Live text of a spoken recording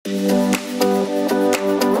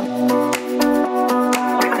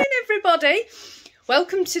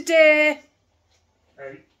Welcome to day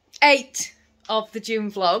 8 of the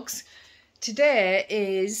June vlogs. Today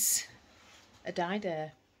is a dye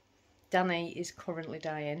day. Danny is currently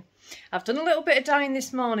dyeing. I've done a little bit of dyeing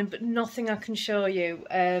this morning, but nothing I can show you.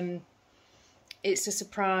 It's a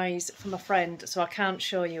surprise for my friend, so I can't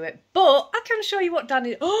show you it. But I can show you what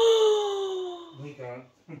Danny... Oh! We can't.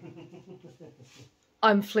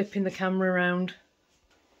 I'm flipping the camera around.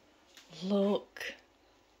 Look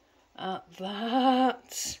at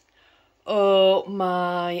that. Oh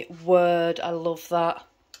my word, I love that.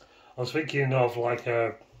 I was thinking of like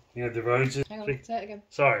you know, the roses. Hang on, say it again.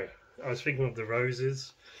 Sorry, I was thinking of the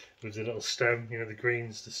roses with the little stem, you know, the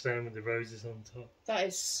green's the stem with the roses on top. That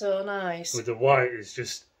is so nice. With the white, it's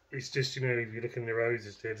just you know, if you look in the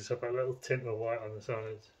roses, they just have that little tint of white on the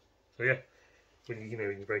sides. So yeah, when you know,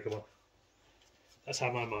 you can break them off. That's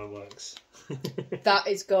how my mind works. That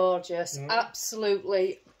is gorgeous. Yeah.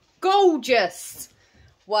 Absolutely gorgeous.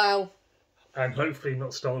 Wow. And hopefully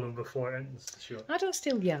not stolen before it ends the shop. I don't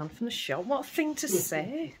steal yarn from the shop. What a thing to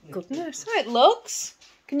say. Goodness. How it looks.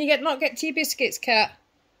 Can you not get tea biscuits, Kat?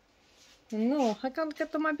 No, I can't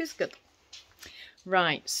get them my biscuit.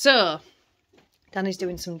 Right, so Danny's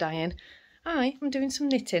doing some dyeing. I'm doing some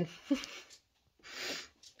knitting.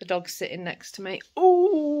 The dog's sitting next to me.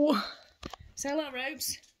 Oh, say hello,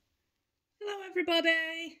 Robes. Hello,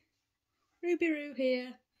 everybody. Ruby Roo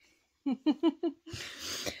here.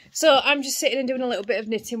 So I'm just sitting and doing a little bit of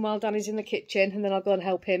knitting while Danny's in the kitchen, and then I'll go and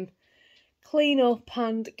help him clean up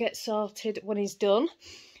and get sorted when he's done.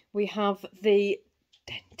 We have the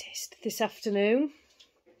dentist this afternoon,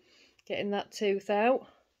 getting that tooth out,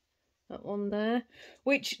 that one there,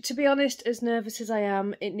 which, to be honest, as nervous as I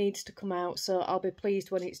am, it needs to come out, so I'll be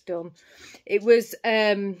pleased when it's done. It was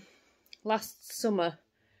last summer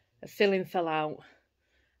a filling fell out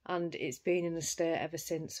and it's been in the state ever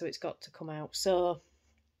since, so it's got to come out, so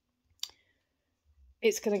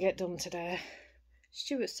it's going to get done today.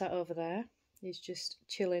 Stuart's sat over there, he's just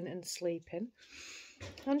chilling and sleeping.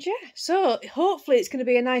 And yeah, so hopefully it's going to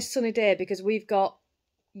be a nice sunny day because we've got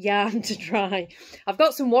yarn to dry. I've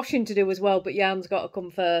got some washing to do as well, but yarn's got to come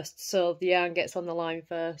first, so the yarn gets on the line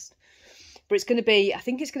first. But it's going to be, I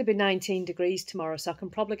think it's going to be 19 degrees tomorrow, so I can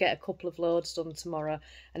probably get a couple of loads done tomorrow.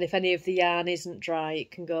 And if any of the yarn isn't dry,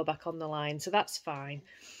 it can go back on the line, so that's fine.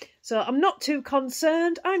 So I'm not too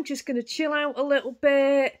concerned. I'm just going to chill out a little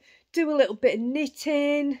bit, do a little bit of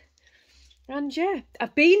knitting. And yeah,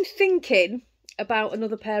 I've been thinking about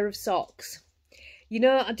another pair of socks. You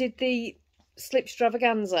know, I did the slip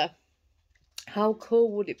extravaganza. How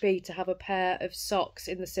cool would it be to have a pair of socks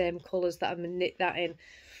in the same colours that I'm going to knit that in?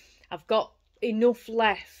 I've got enough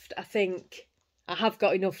left, I think. I have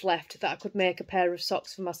got enough left that I could make a pair of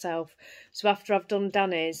socks for myself. So after I've done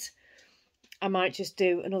Danny's, I might just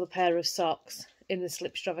do another pair of socks in the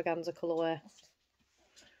slip extravaganza colourway.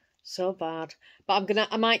 So bad. But I'm gonna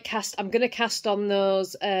cast on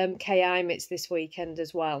those KI mitts this weekend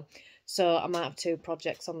as well. So I might have 2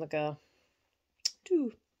 projects on the go.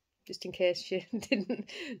 2. Just in case you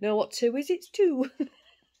didn't know what 2 is, it's 2.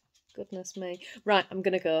 Goodness me. Right, I'm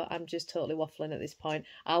gonna go. I'm just totally waffling at this point.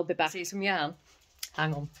 I'll be back. See some yarn.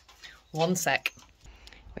 Hang on. 1 sec.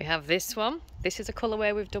 We have this one. This is a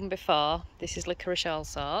colourway we've done before. This is Licorice All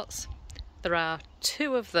Sorts. There are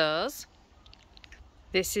 2 of those.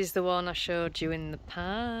 This is the one I showed you in the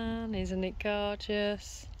pan. Isn't it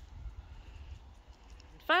gorgeous?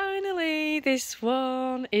 Finally, this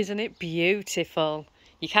one. Isn't it beautiful?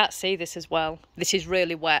 You can't see this as well. This is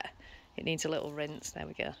really wet. It needs a little rinse. There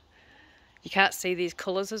we go. You can't see these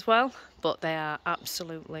colours as well, but they are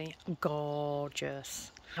absolutely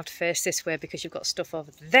gorgeous. I have to face this way because you've got stuff over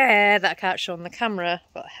there that I can't show on the camera.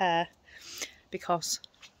 I've got hair because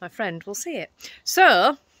my friend will see it.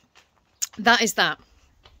 So, that is that.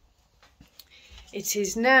 It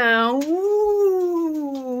is now... Ooh,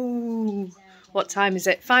 what time is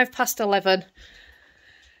it? 11:05.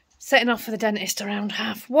 Setting off for the dentist around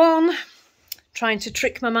 1:30. Trying to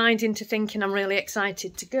trick my mind into thinking I'm really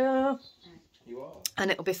excited to go. You are.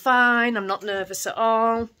 And it'll be fine. I'm not nervous at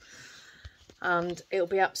all. And it'll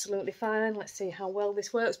be absolutely fine. Let's see how well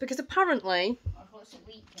this works. Because apparently,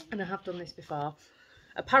 and I have done this before,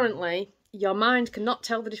 apparently your mind cannot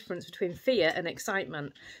tell the difference between fear and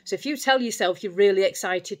excitement. So if you tell yourself you're really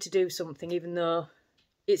excited to do something, even though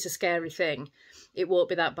it's a scary thing, it won't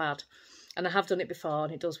be that bad. And I have done it before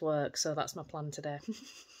and it does work. So that's my plan today.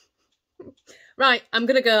 Right, I'm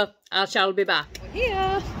going to go. I shall be back. We're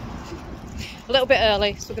here. A little bit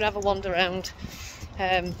early, so we're going to have a wander around.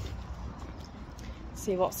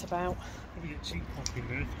 See what's about.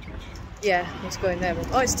 Yeah, let's go in there.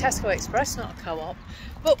 Oh, it's Tesco Express, not a co-op.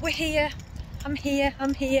 But we're here. I'm here,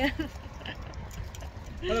 I'm here.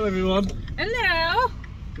 Hello everyone. Hello.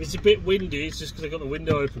 It's a bit windy, it's just because I've got the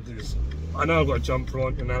window open because I know I've got a jumper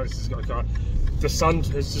on and Alex has got a car. The sun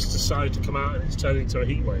has just decided to come out and it's turning into a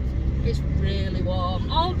heat wave. It's really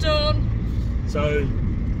warm. All done. So,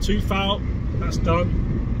 tooth out, that's done.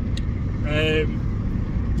 There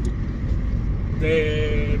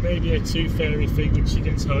may be a tooth fairy thing when she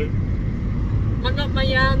gets home. I've got my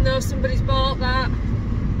yarn though, somebody's bought that.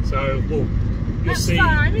 So, well, you'll see. That's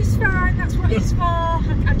fine, it's fine, that's what it's for.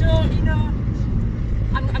 I don't, you know,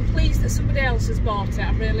 I'm pleased that somebody else has bought it,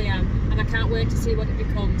 I really am. And I can't wait to see what it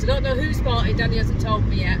becomes. I don't know who's bought it, Danny hasn't told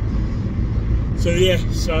me yet. So yeah,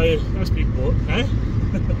 so that's been bought, eh?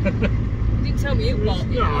 You didn't tell me who bought it.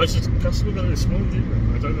 No, it's just a customer got it this morning, didn't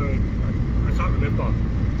it? I don't know, I can't remember.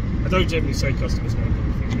 I don't generally say customers make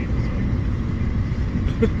anything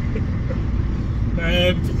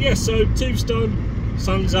either. Yeah, so tooth's done,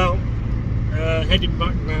 sun's out, heading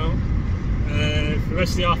back now. For the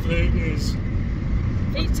rest of the afternoon is...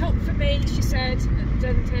 Feet up for me, she said, at the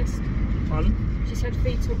dentist. Pardon? She said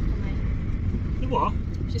feet up for me. The what?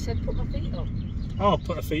 She said put my feet up. Oh,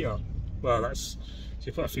 put her feet up. Well, that's...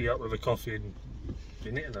 She put her feet up with a coffee and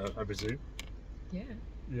been eating her, I presume. Yeah.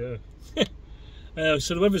 Yeah.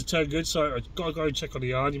 So the weather's turned good, so I've got to go and check on the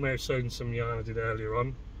yarn. You may have seen some yarn I did earlier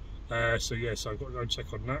on. So yeah, so I've got to go and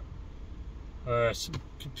check on that. Some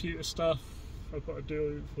computer stuff I've got to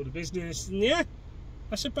do for the business. And yeah,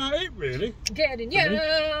 that's about it really. Getting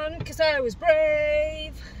yarn, because I was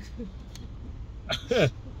brave.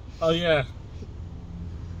 Oh yeah.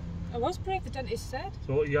 I was brave, the dentist said.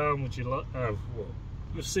 So what yarn would you like? Oh, well,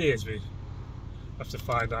 you'll see as we have to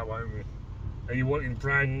find out, won't we? Are you wanting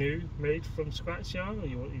brand new, made from scratch yarn, or are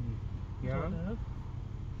you wanting yarn? I don't know.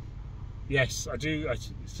 Yes, I do. I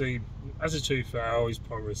see. As a tooth fairy, I always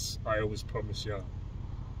promise yarn.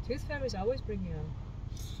 Tooth fairies always bring yarn.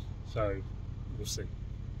 So we'll see.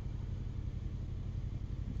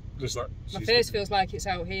 Just like My face feels like it's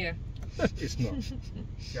out here. it's not.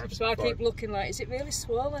 So I keep looking like, is it really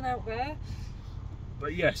swollen out there?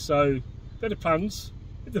 But yeah, so they're the plans.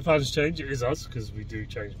 If the plans change, it is us, because we do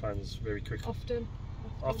change plans very quickly. Often.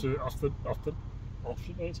 Often.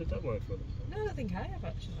 I ain't said that word for them. No, I think I have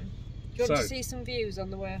actually. Do you want to see some views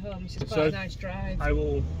on the way home? It's just quite a nice drive. I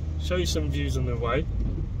will show you some views on the way.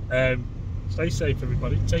 Stay safe,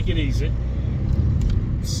 everybody. Take it easy.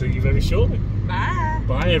 See you very shortly. Bye.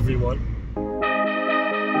 Bye, everyone.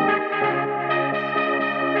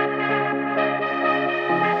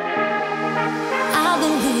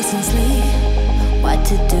 Losing sleep, what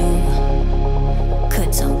to do?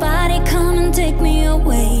 Could somebody come and take me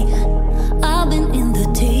away? I've been in the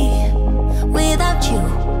tea without you,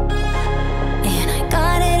 and I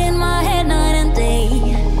got it in my head night and day.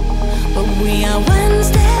 But we are one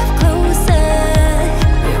step closer.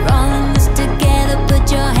 We're all in this together.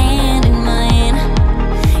 Put your hand in mine.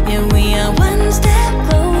 Yeah, we are one step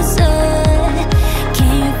closer. Can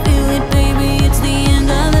you feel it, baby? It's the end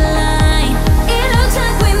of the line.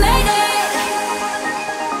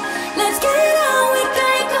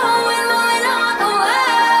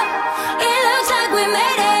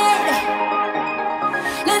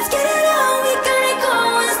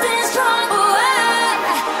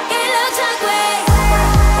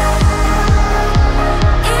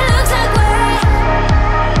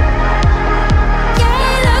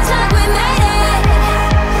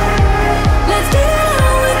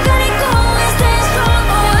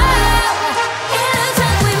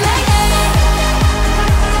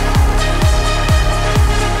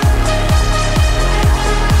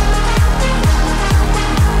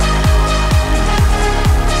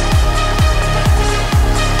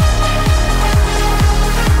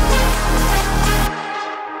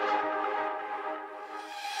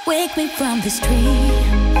 Wake me from this tree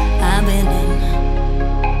I've been in.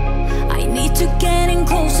 I need to get in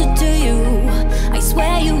closer to you. I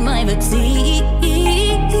swear you might succeed.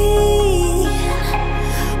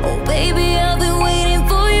 Oh baby, I've been waiting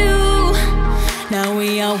for you. Now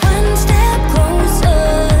we are one step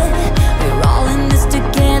closer. We're all in this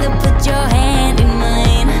together. Put your hand in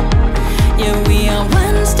mine. Yeah, we are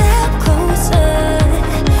one step closer.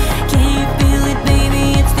 Can you feel it,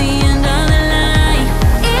 baby? It's the end of the line.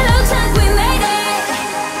 It looks like we made it.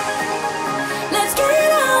 Let's get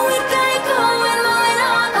it on. We got it going, moving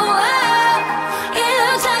on. Oh, wow. It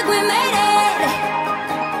looks like we made it.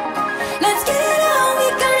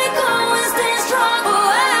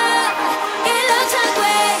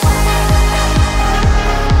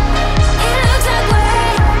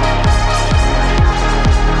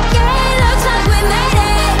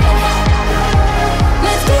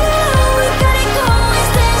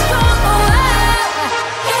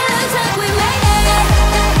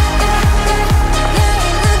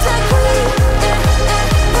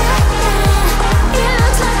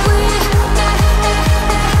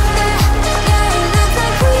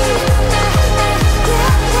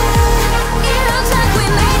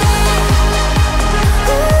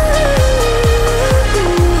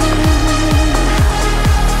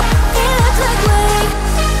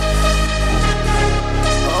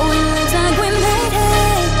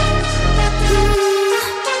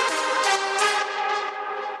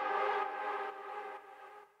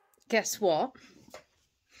 guess what?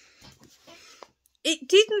 It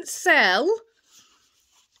didn't sell.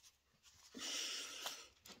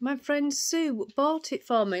 My friend Sue bought it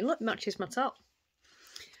for me. Look, it matches my top.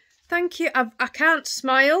 Thank you. I can't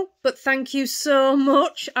smile, but thank you so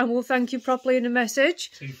much. I will thank you properly in a message.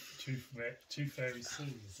 Two fairy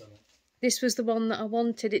seas on it. This was the one that I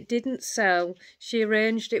wanted. It didn't sell. She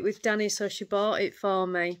arranged it with Danny, so she bought it for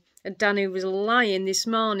me. And Danny was lying this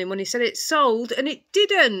morning when he said it sold, and it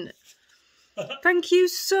didn't. Thank you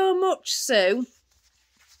so much, Sue.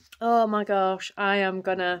 Oh my gosh, I am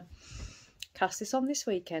going to cast this on this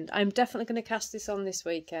weekend. I'm definitely going to cast this on this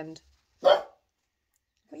weekend. What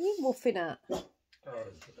are you woofing at?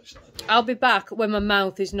 I'll be back when my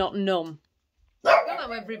mouth is not numb.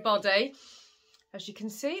 Hello everybody. As you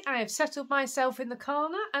can see, I have settled myself in the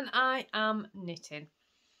corner and I am knitting.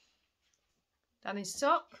 Danny's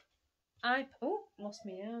sock. Oh, lost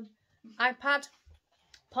my yarn. iPad.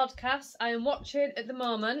 Podcast. I am watching at the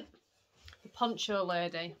moment the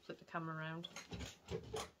PonchoLady. Flip the camera around.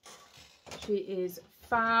 She is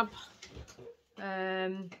fab. She's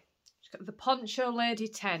got the PonchoLady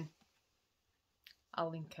 10.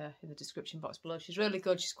 I'll link her in the description box below. She's really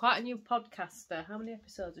good. She's quite a new podcaster. How many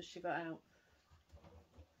episodes has she got out?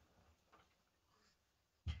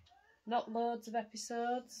 Not loads of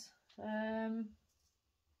episodes.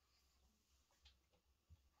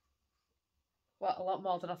 Well, a lot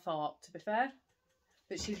more than I thought, to be fair.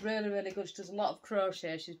 But she's really, really good. She does a lot of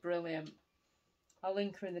crochet. She's brilliant. I'll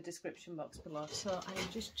link her in the description box below. So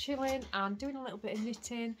I'm just chilling and doing a little bit of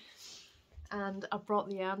knitting. And I brought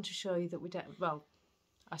the yarn to show you that we don't... Well,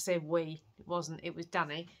 I say we. It wasn't. It was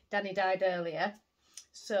Danny. Danny died earlier.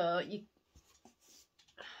 So you...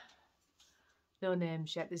 No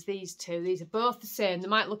names yet. There's these two. These are both the same. They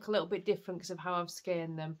might look a little bit different because of how I've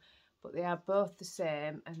skeined them. But they are both the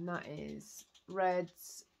same. And that is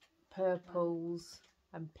reds, purples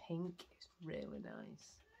and pink. It's really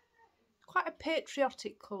nice. Quite a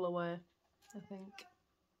patriotic colourway, I think.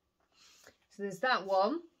 So there's that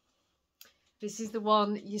one. This is the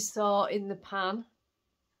one you saw in the pan.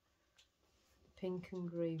 Pink and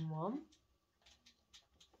green one.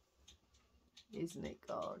 Isn't it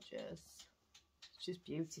gorgeous? It's just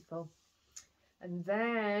beautiful. And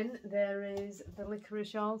then there is the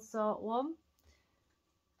licorice all sort one.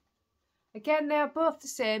 Again, they are both the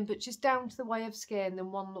same, but just down to the way of skein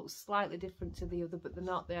them. One looks slightly different to the other, but they're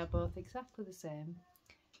not. They are both exactly the same.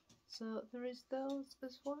 So there is those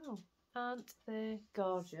as well. Aren't they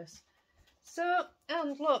gorgeous? So,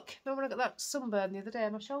 and look, remember when I got that sunburn the other day?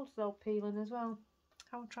 My shoulders are all peeling as well.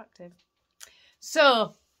 How attractive.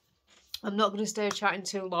 So, I'm not going to stay chatting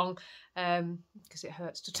too long because it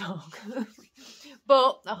hurts to talk.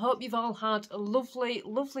 But I hope you've all had a lovely,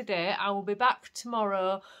 lovely day. I will be back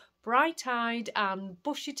tomorrow, bright-eyed and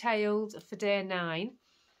bushy-tailed for day 9.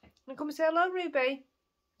 And come and say hello, Ruby.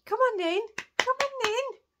 Come on, Nin. Come on,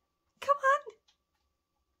 Nin. Come on.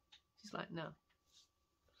 She's like, no.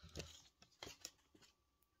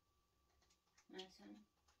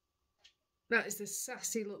 That is the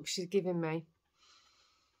sassy look she's giving me.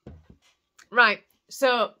 Right,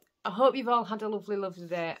 so I hope you've all had a lovely, lovely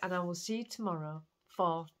day, and I will see you tomorrow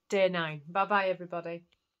for day 9. Bye-bye, everybody.